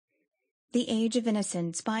The Age of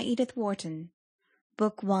Innocence by Edith Wharton.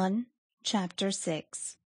 Book 1, Chapter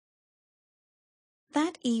 6.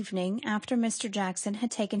 That evening, after Mr. Jackson had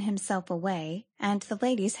taken himself away, and the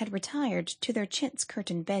ladies had retired to their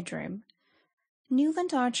chintz-curtained bedroom,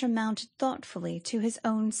 Newland Archer mounted thoughtfully to his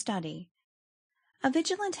own study. A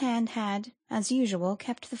vigilant hand had, as usual,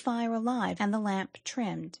 kept the fire alive and the lamp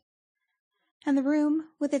trimmed, and the room,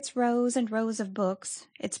 with its rows and rows of books,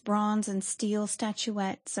 its bronze and steel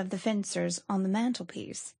statuettes of the fencers on the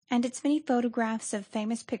mantelpiece, and its many photographs of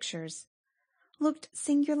famous pictures, looked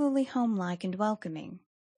singularly homelike and welcoming.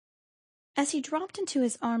 As he dropped into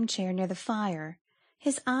his armchair near the fire,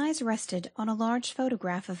 his eyes rested on a large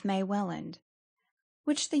photograph of May Welland,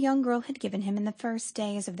 which the young girl had given him in the first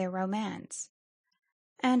days of their romance,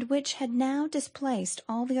 and which had now displaced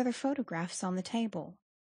all the other photographs on the table.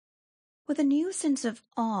 With a new sense of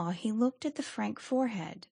awe he looked at the frank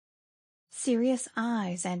forehead, serious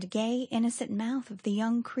eyes, and gay, innocent mouth of the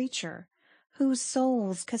young creature whose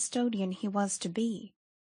soul's custodian he was to be,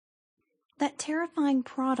 that terrifying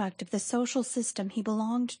product of the social system he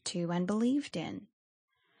belonged to and believed in.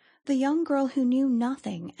 The young girl who knew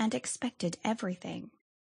nothing and expected everything,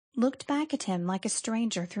 looked back at him like a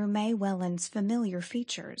stranger through May Welland's familiar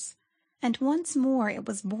features. And once more it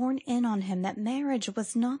was borne in on him that marriage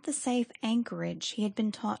was not the safe anchorage he had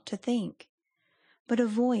been taught to think, but a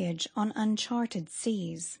voyage on uncharted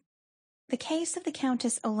seas. The case of the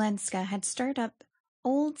Countess Olenska had stirred up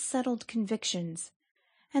old settled convictions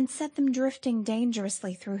and set them drifting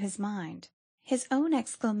dangerously through his mind. His own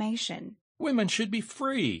exclamation, "Women should be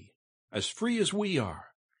free as we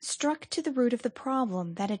are," struck to the root of the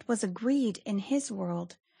problem that it was agreed in his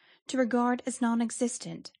world to regard as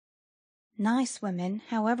non-existent. Nice women,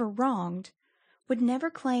 however wronged, would never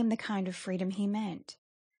claim the kind of freedom he meant,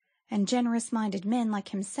 and generous-minded men like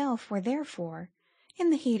himself were therefore, in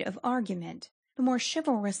the heat of argument, the more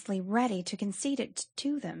chivalrously ready to concede it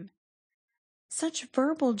to them. Such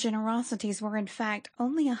verbal generosities were in fact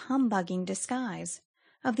only a humbugging disguise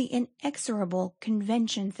of the inexorable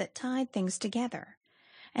conventions that tied things together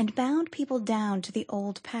and bound people down to the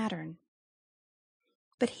old pattern.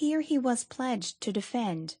 But here he was pledged to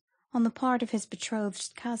defend, on the part of his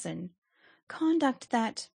betrothed cousin, conduct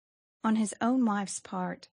that, on his own wife's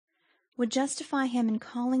part, would justify him in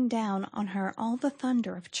calling down on her all the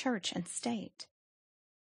thunder of church and state.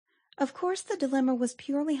 Of course the dilemma was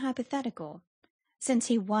purely hypothetical. Since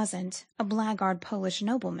he wasn't a blackguard Polish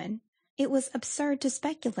nobleman, it was absurd to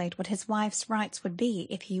speculate what his wife's rights would be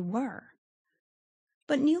if he were.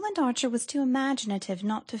 But Newland Archer was too imaginative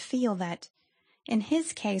not to feel that, in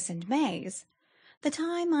his case and May's, the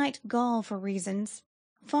tie might gall for reasons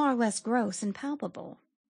far less gross and palpable.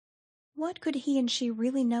 What could he and she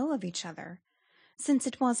really know of each other, since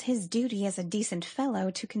it was his duty as a decent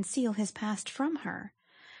fellow to conceal his past from her,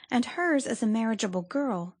 and hers as a marriageable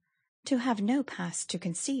girl to have no past to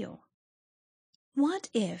conceal? What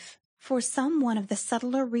if, for some one of the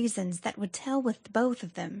subtler reasons that would tell with both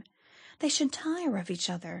of them, they should tire of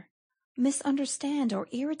each other, misunderstand or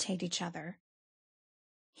irritate each other?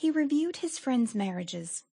 He reviewed his friends'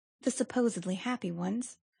 marriages, the supposedly happy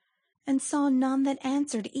ones, and saw none that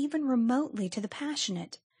answered even remotely to the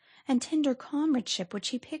passionate and tender comradeship which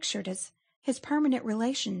he pictured as his permanent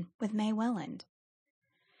relation with May Welland.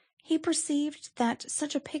 He perceived that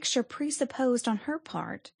such a picture presupposed on her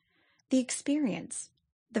part the experience,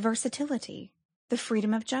 the versatility, the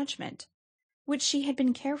freedom of judgment, which she had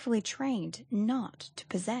been carefully trained not to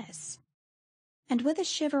possess. And with a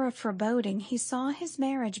shiver of foreboding he saw his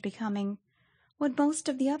marriage becoming what most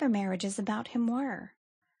of the other marriages about him were,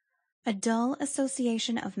 a dull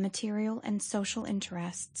association of material and social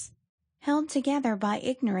interests, held together by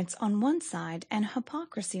ignorance on one side and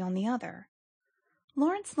hypocrisy on the other.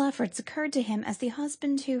 Lawrence Lefferts occurred to him as the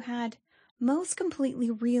husband who had most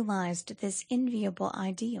completely realized this enviable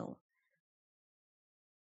ideal.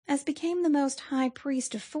 As became the most high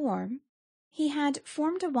priest of form, he had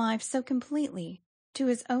formed a wife so completely to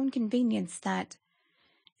his own convenience that,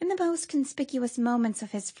 in the most conspicuous moments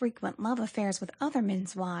of his frequent love affairs with other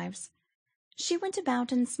men's wives, she went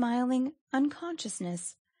about in smiling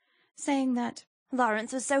unconsciousness, saying that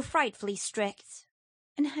Lawrence was so frightfully strict,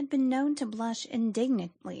 and had been known to blush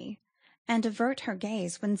indignantly and avert her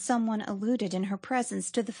gaze when someone alluded in her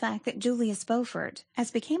presence to the fact that Julius Beaufort,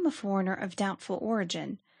 as became a foreigner of doubtful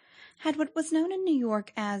origin, had what was known in New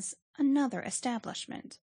York as another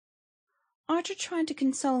establishment. Archer tried to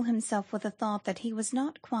console himself with the thought that he was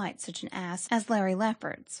not quite such an ass as Larry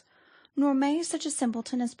Lefferts, nor May such a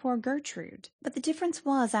simpleton as poor Gertrude, but the difference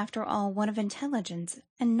was, after all, one of intelligence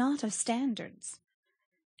and not of standards.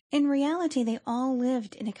 In reality, they all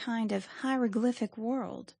lived in a kind of hieroglyphic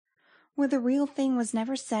world, where the real thing was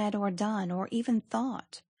never said or done or even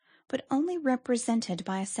thought, but only represented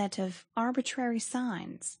by a set of arbitrary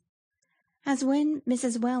signs. As when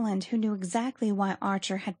Mrs. Welland, who knew exactly why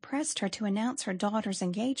Archer had pressed her to announce her daughter's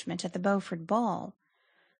engagement at the Beaufort ball,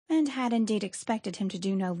 and had indeed expected him to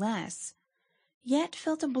do no less, yet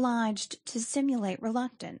felt obliged to simulate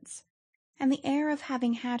reluctance, and the air of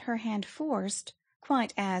having had her hand forced,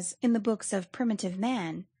 quite as, in the books of primitive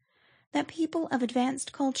man, that people of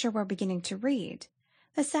advanced culture were beginning to read,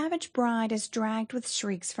 the savage bride is dragged with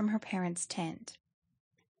shrieks from her parents' tent.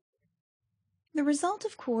 The result,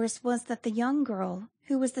 of course, was that the young girl,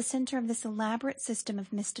 who was the centre of this elaborate system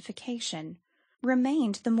of mystification,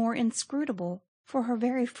 remained the more inscrutable for her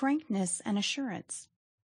very frankness and assurance.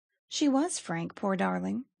 She was frank, poor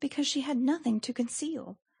darling, because she had nothing to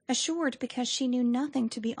conceal, assured because she knew nothing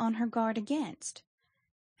to be on her guard against,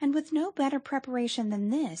 and with no better preparation than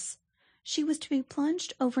this, she was to be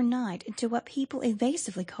plunged overnight into what people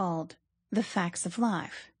evasively called the facts of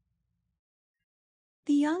life.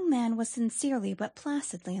 The young man was sincerely but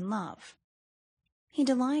placidly in love. He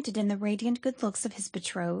delighted in the radiant good looks of his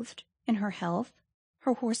betrothed, in her health,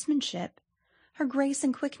 her horsemanship, her grace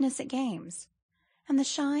and quickness at games, and the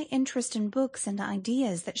shy interest in books and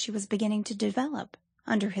ideas that she was beginning to develop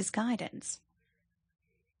under his guidance.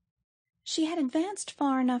 She had advanced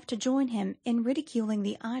far enough to join him in ridiculing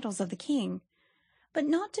the idols of the king, but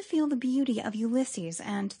not to feel the beauty of Ulysses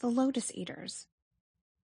and the lotus eaters.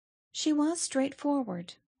 She was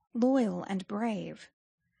straightforward, loyal, and brave.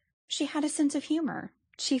 She had a sense of humour,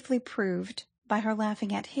 chiefly proved by her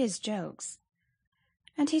laughing at his jokes,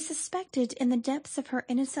 and he suspected in the depths of her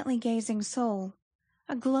innocently gazing soul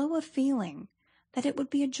a glow of feeling that it would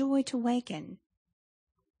be a joy to waken.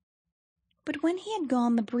 But when he had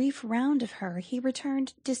gone the brief round of her, he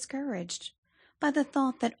returned discouraged by the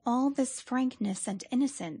thought that all this frankness and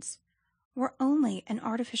innocence were only an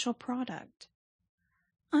artificial product.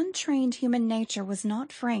 Untrained human nature was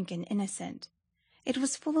not frank and innocent. It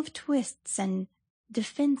was full of twists and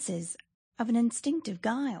defences of an instinctive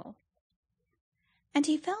guile. And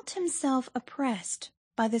he felt himself oppressed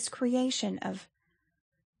by this creation of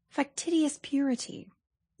factitious purity,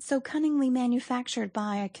 so cunningly manufactured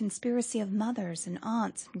by a conspiracy of mothers and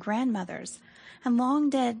aunts and grandmothers and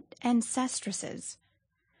long-dead ancestresses,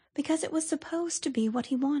 because it was supposed to be what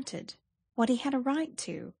he wanted, what he had a right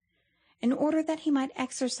to, in order that he might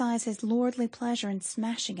exercise his lordly pleasure in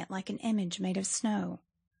smashing it like an image made of snow.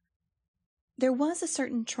 There was a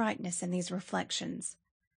certain triteness in these reflections.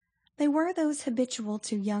 They were those habitual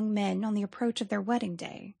to young men on the approach of their wedding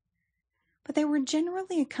day, but they were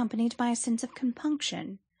generally accompanied by a sense of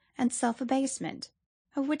compunction and self-abasement,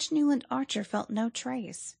 of which Newland Archer felt no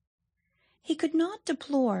trace. He could not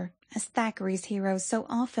deplore, as Thackeray's heroes so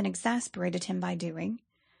often exasperated him by doing,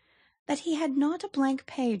 that he had not a blank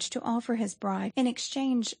page to offer his bride in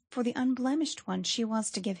exchange for the unblemished one she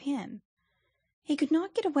was to give him. He could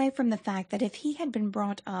not get away from the fact that if he had been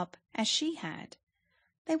brought up as she had,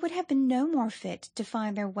 they would have been no more fit to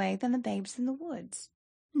find their way than the babes in the woods.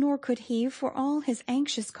 Nor could he, for all his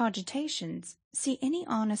anxious cogitations, see any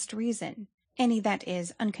honest reason, any, that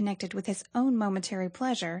is, unconnected with his own momentary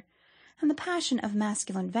pleasure and the passion of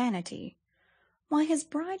masculine vanity, why his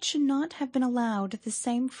bride should not have been allowed the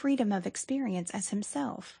same freedom of experience as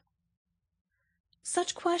himself.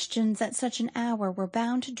 Such questions at such an hour were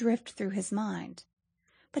bound to drift through his mind,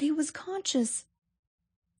 but he was conscious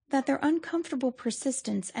that their uncomfortable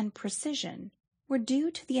persistence and precision were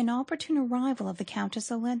due to the inopportune arrival of the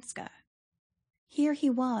Countess Olenska. Here he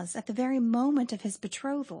was, at the very moment of his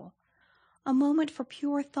betrothal, a moment for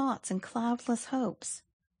pure thoughts and cloudless hopes,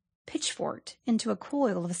 pitchforked into a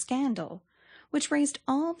coil of scandal, which raised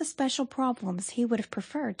all the special problems he would have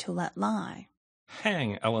preferred to let lie.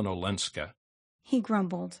 Hang Ellen Olenska, he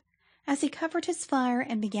grumbled, as he covered his fire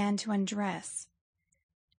and began to undress.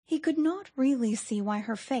 He could not really see why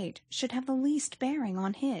her fate should have the least bearing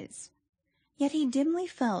on his, yet he dimly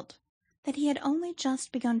felt that he had only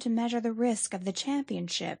just begun to measure the risk of the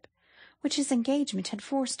championship which his engagement had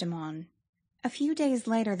forced him on. A few days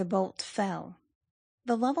later the bolt fell.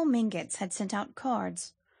 The Lovell Mingotts had sent out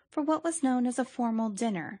cards for what was known as a formal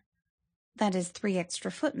dinner, that is, 3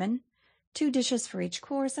 extra footmen, 2 dishes for each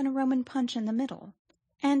course, and a Roman punch in the middle,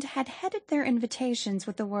 and had headed their invitations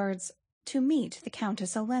with the words, "To meet the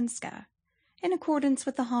Countess Olenska," in accordance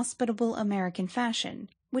with the hospitable American fashion,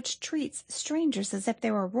 which treats strangers as if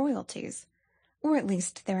they were royalties, or at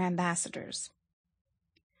least their ambassadors.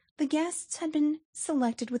 The guests had been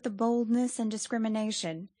selected with the boldness and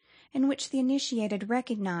discrimination in which the initiated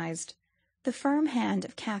recognized the firm hand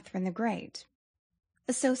of Catherine the Great,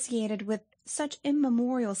 associated with such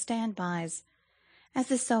immemorial standbys as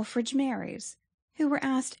the Selfridge Marys, who were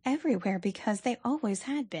asked everywhere because they always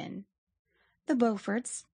had been, the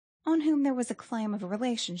Beauforts, on whom there was a claim of a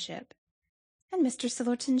relationship, and Mr.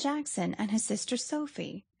 Sillerton Jackson and his sister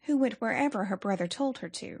Sophie, who went wherever her brother told her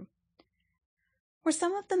to, were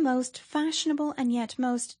some of the most fashionable and yet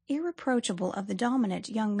most irreproachable of the dominant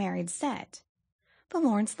young married set, the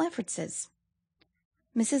Lawrence Leffertses,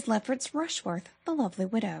 Mrs. Lefferts Rushworth, the lovely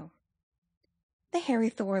widow, the Harry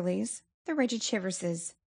Thorleys, the Reggie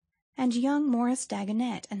Chiverses, and young Morris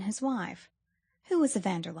Dagonet and his wife, who was a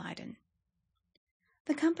van der Luyden.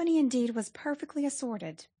 The company indeed was perfectly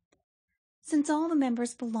assorted, since all the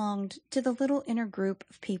members belonged to the little inner group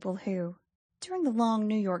of people who, during the long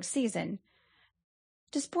New York season,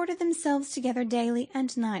 disported themselves together daily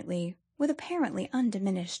and nightly with apparently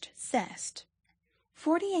undiminished zest.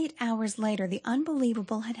 48 hours later the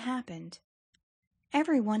unbelievable had happened.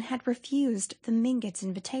 Everyone had refused the Mingotts'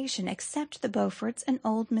 invitation except the Beauforts and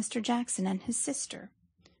old Mr. Jackson and his sister.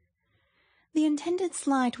 The intended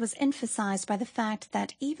slight was emphasized by the fact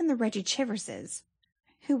that even the Reggie Chiverses,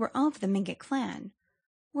 who were of the Mingott clan,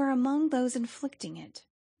 were among those inflicting it,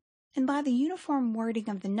 and by the uniform wording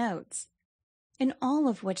of the notes, in all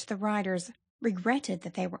of which the writers regretted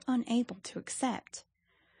that they were unable to accept,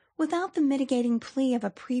 without the mitigating plea of a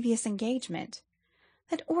previous engagement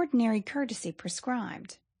that ordinary courtesy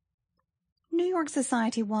prescribed. New York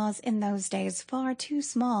society was in those days far too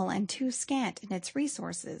small and too scant in its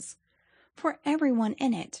resources for everyone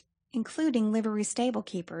in it, including livery stable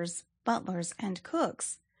keepers, butlers, and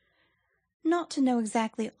cooks, not to know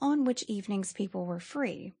exactly on which evenings people were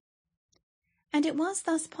free. And it was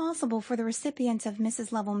thus possible for the recipients of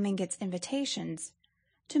Mrs. Lovell Mingott's invitations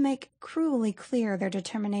to make cruelly clear their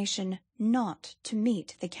determination not to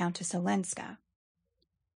meet the Countess Olenska.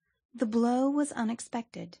 The blow was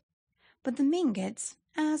unexpected, but the Mingotts,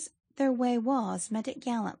 as their way was, met it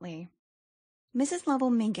gallantly. Mrs. Lovell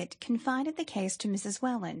Mingott confided the case to Mrs.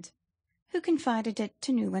 Welland, who confided it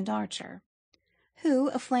to Newland Archer, who,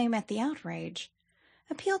 aflame at the outrage,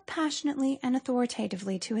 appealed passionately and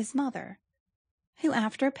authoritatively to his mother, who,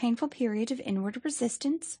 after a painful period of inward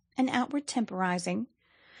resistance and outward temporizing,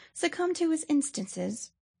 succumbed to his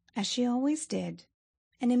instances, as she always did,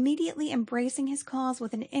 and immediately embracing his cause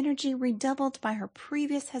with an energy redoubled by her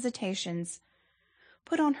previous hesitations,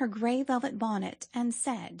 put on her grey velvet bonnet and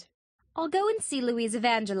said, "I'll go and see Louisa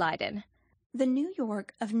van der Luyden." The New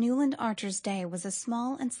York of Newland Archer's day was a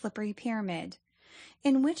small and slippery pyramid,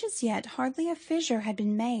 in which as yet hardly a fissure had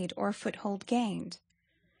been made or a foothold gained.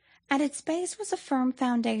 At its base was a firm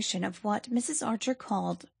foundation of what Mrs. Archer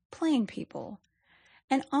called plain people,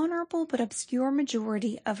 an honourable but obscure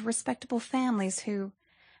majority of respectable families who,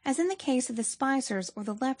 as in the case of the Spicers or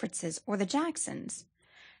the Leffertses or the Jacksons,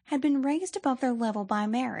 had been raised above their level by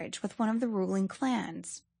marriage with one of the ruling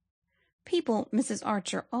clans. People, Mrs.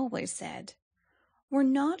 Archer always said, were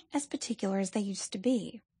not as particular as they used to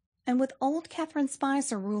be, and with old Catherine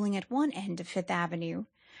Spicer ruling at one end of Fifth Avenue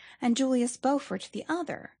and Julius Beaufort the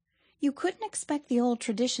other, you couldn't expect the old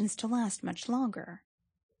traditions to last much longer.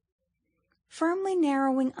 Firmly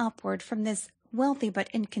narrowing upward from this wealthy but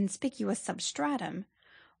inconspicuous substratum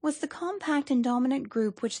was the compact and dominant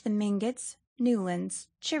group which the Mingotts, Newlands,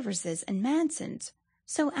 Chiverses, and Mansons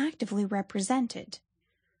so actively represented.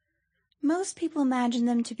 Most people imagined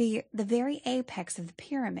them to be the very apex of the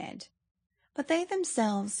pyramid, but they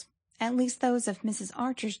themselves, at least those of Mrs.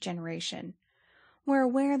 Archer's generation, were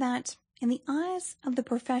aware that, in the eyes of the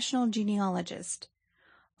professional genealogist,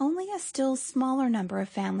 only a still smaller number of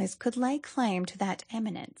families could lay claim to that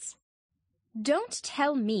eminence. "Don't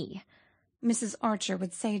tell me," Mrs. Archer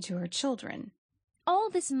would say to her children,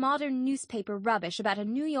 "all this modern newspaper rubbish about a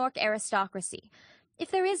New York aristocracy. If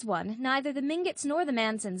there is one, neither the Mingotts nor the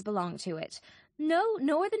Mansons belong to it. No,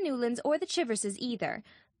 nor the Newlands or the Chiverses either.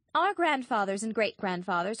 Our grandfathers and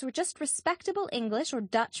great-grandfathers were just respectable English or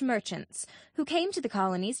Dutch merchants, who came to the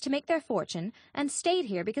colonies to make their fortune, and stayed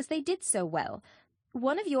here because they did so well.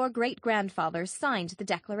 One of your great-grandfathers signed the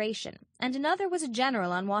Declaration, and another was a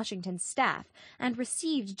general on Washington's staff, and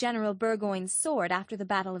received General Burgoyne's sword after the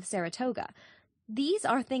Battle of Saratoga. These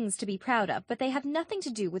are things to be proud of, but they have nothing to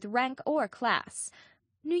do with rank or class.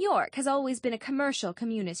 New York has always been a commercial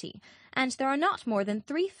community, and there are not more than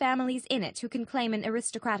 3 families in it who can claim an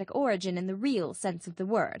aristocratic origin in the real sense of the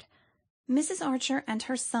word." Mrs. Archer and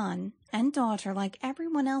her son and daughter, like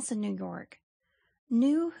everyone else in New York,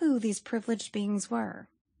 knew who these privileged beings were,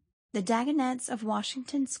 the Dagonets of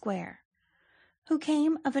Washington Square, who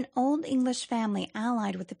came of an old English family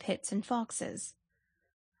allied with the Pitts and Foxes.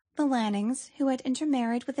 the Lannings, who had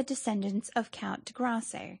intermarried with the descendants of Count de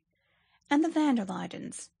Grasse, and the Van der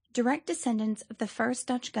Luydens, direct descendants of the first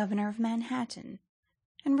Dutch governor of Manhattan,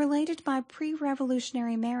 and related by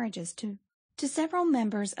pre-revolutionary marriages to several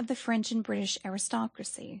members of the French and British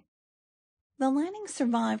aristocracy. The Lannings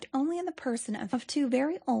survived only in the person of two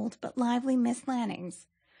very old but lively Miss Lannings,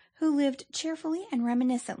 who lived cheerfully and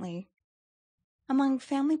reminiscently among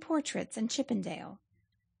family portraits in Chippendale.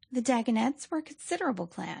 The Dagonets were a considerable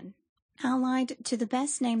clan, allied to the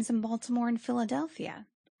best names in Baltimore and Philadelphia,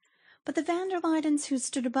 but the Van der Luydens, who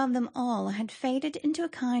stood above them all, had faded into a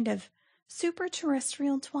kind of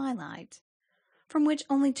super-terrestrial twilight, from which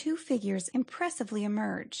only two figures impressively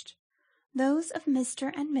emerged, those of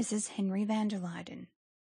Mr. and Mrs. Henry Van der Luyden.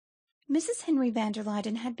 Mrs. Henry Van der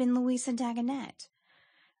Luyden had been Louisa Dagonet,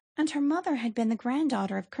 and her mother had been the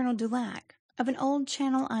granddaughter of Colonel Dulac, of an old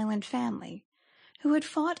Channel Island family, who had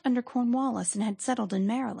fought under Cornwallis and had settled in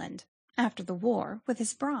Maryland, after the war, with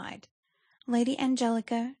his bride, Lady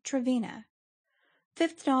Angelica Trevena,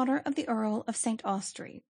 fifth daughter of the Earl of St.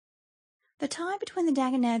 Austrey. The tie between the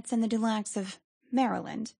Dagonets and the Dulacs of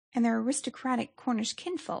Maryland, and their aristocratic Cornish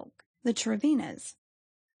kinfolk, the Trevenas,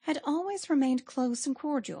 had always remained close and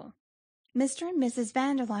cordial. Mr. and Mrs.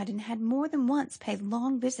 Van der Luyden had more than once paid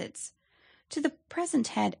long visits to the present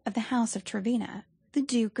head of the house of Trevena, the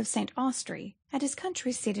Duke of St. Austrey, at his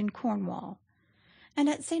country seat in Cornwall, and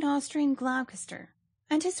at St. Austrey in Gloucester,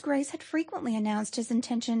 and his Grace had frequently announced his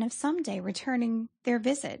intention of some day returning their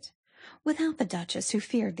visit, without the Duchess, who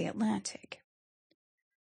feared the Atlantic.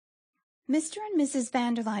 Mr. and Mrs.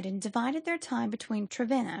 Van der Luyden divided their time between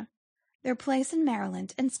Trevena, their place in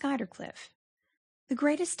Maryland, and Skuytercliff, the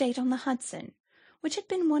great estate on the Hudson, which had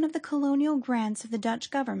been one of the colonial grants of the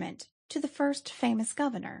Dutch government to the first famous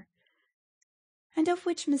governor, and of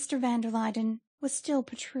which Mr. Van der Luyden was still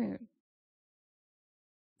patroon.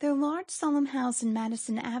 Their large solemn house in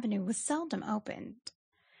Madison Avenue was seldom opened,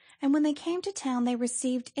 and when they came to town they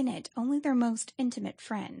received in it only their most intimate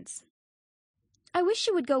friends. "I wish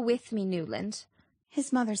you would go with me, Newland,"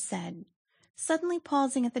 his mother said, suddenly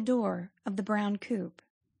pausing at the door of the brown coupe.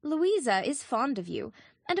 "Louisa is fond of you,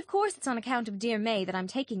 and of course it's on account of dear May that I'm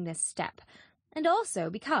taking this step. And also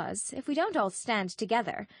because, if we don't all stand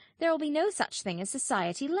together, there will be no such thing as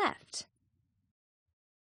society left."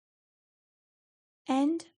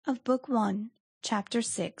 End of Book 1, Chapter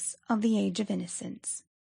 6 of The Age of Innocence.